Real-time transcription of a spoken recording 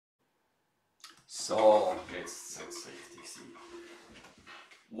So, jetzt richtig sie.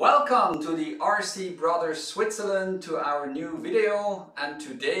 Welcome to the RC Brothers Switzerland, to our new video, and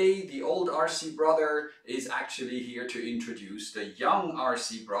today the old RC brother is actually here to introduce the young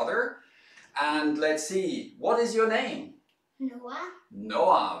RC brother. And let's see, what is your name? Noah.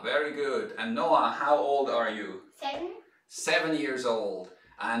 Noah, very good. And Noah, how old are you? 7. 7 years old.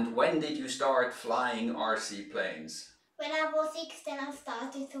 And when did you start flying RC planes? When I was 6, then I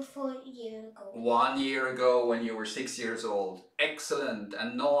started, so 4 years ago. 1 year ago, when you were 6 years old. Excellent.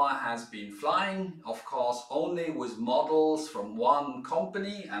 And Noah has been flying, of course, only with models from one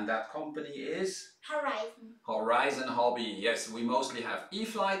company, and that company is? Horizon. Horizon Hobby. Yes, we mostly have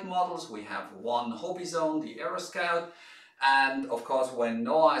E-flite models. We have one hobby zone, the Aeroscout. And of course, when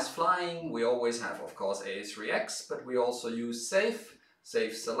Noah is flying, we always have, of course, AS3X, but we also use Safe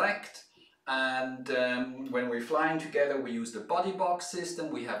Select. And when we're flying together, we use the body box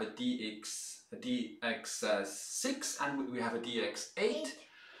system. We have a DX6 and we have a DX8.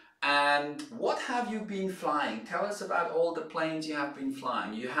 And what have you been flying? Tell us about all the planes you have been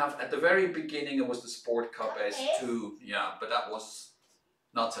flying. You have, at the very beginning, it was the Sport Cup S2. Yeah, but that was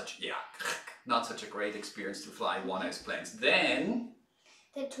not such a great experience to fly 1S planes. Then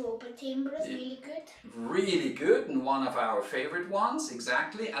the Turbo Timber is really good. Really good, and one of our favorite ones,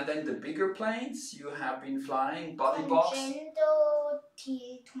 exactly. And then the bigger planes you have been flying, body box. Concendo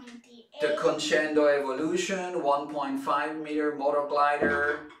T28. The Concendo Evolution, 1.5 meter motor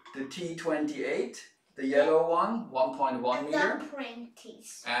glider. The T28, the yellow one, 1.1 meter. The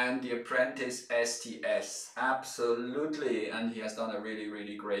Apprentice. And the Apprentice STS, absolutely. And he has done a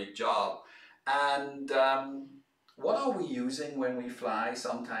really great job. And what are we using when we fly?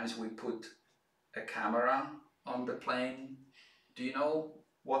 Sometimes we put a camera on the plane. Do you know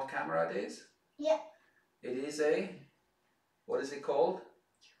what camera it is? Yeah. It is a, what is it called?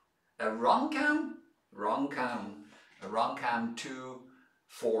 A RunCam? A RunCam 2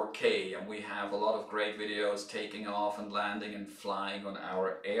 4K. And we have a lot of great videos taking off and landing and flying on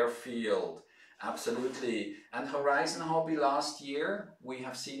our airfield. Absolutely. And Horizon Hobby last year, we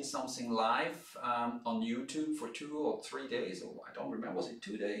have seen something live on YouTube for 2 or 3 days. Or I don't remember, was it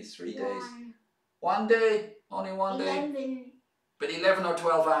 2 days, 3 days? 1 day, only 1 day. 11. But 11 or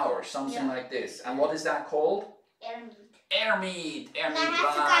 12 hours, something like this. And what is that called? Airmeet. Airmeet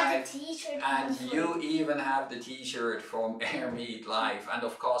Live. the t-shirt. And you even have the t-shirt from Airmeet Live. And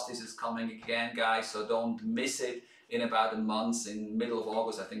of course, this is coming again, guys, so don't miss it. In about a month, in middle of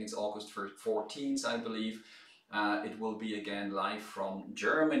August, I think it's August 14th, I believe, it will be again live from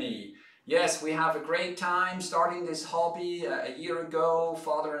Germany. Yes, we have a great time starting this hobby a year ago.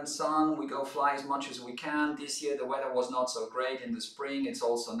 Father and son, we go fly as much as we can. This year the weather was not so great in the spring. It's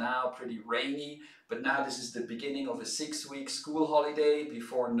also now pretty rainy, but now this is the beginning of a 6-week school holiday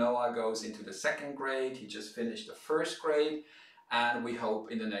before Noah goes into the 2nd grade. He just finished the 1st grade. And we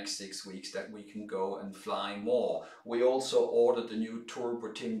hope in the next 6 weeks that we can go and fly more. We also ordered the new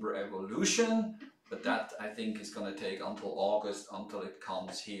Turbo Timber Evolution, but that I think is going to take until August until it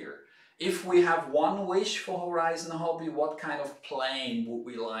comes here. If we have one wish for Horizon Hobby, what kind of plane would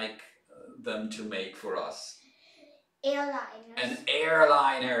we like them to make for us? Airliners. An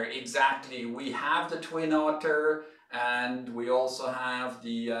airliner, exactly. We have the Twin Otter. And we also have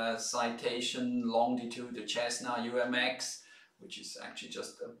the Citation Longitude, the Cessna UMX, which is actually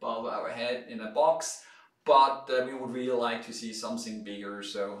just above our head in a box. But we would really like to see something bigger,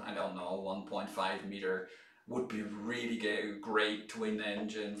 so I don't know, 1.5 meter would be really great twin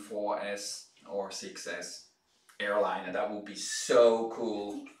engine 4S or 6S airliner. That would be so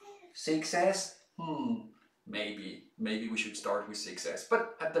cool. 6S? Maybe we should start with 6S.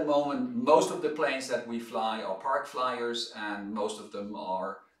 But at the moment, most of the planes that we fly are park flyers, and most of them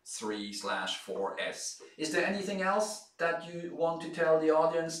are 3/4S. Is there anything else that you want to tell the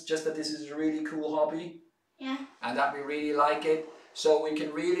audience? Just that this is a really cool hobby? Yeah. And that we really like it. So we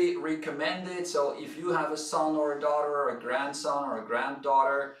can really recommend it. So if you have a son or a daughter or a grandson or a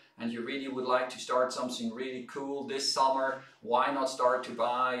granddaughter and you really would like to start something really cool this summer, why not start to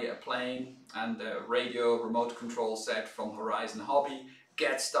buy a plane and a radio remote control set from Horizon Hobby?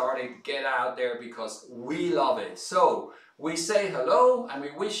 Get started, get out there, because we love it. So we say hello and we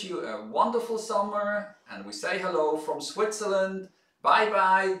wish you a wonderful summer, and we say hello from Switzerland. Bye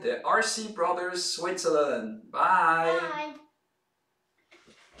bye, the RC Brothers Switzerland. Bye.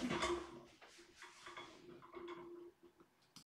 Bye.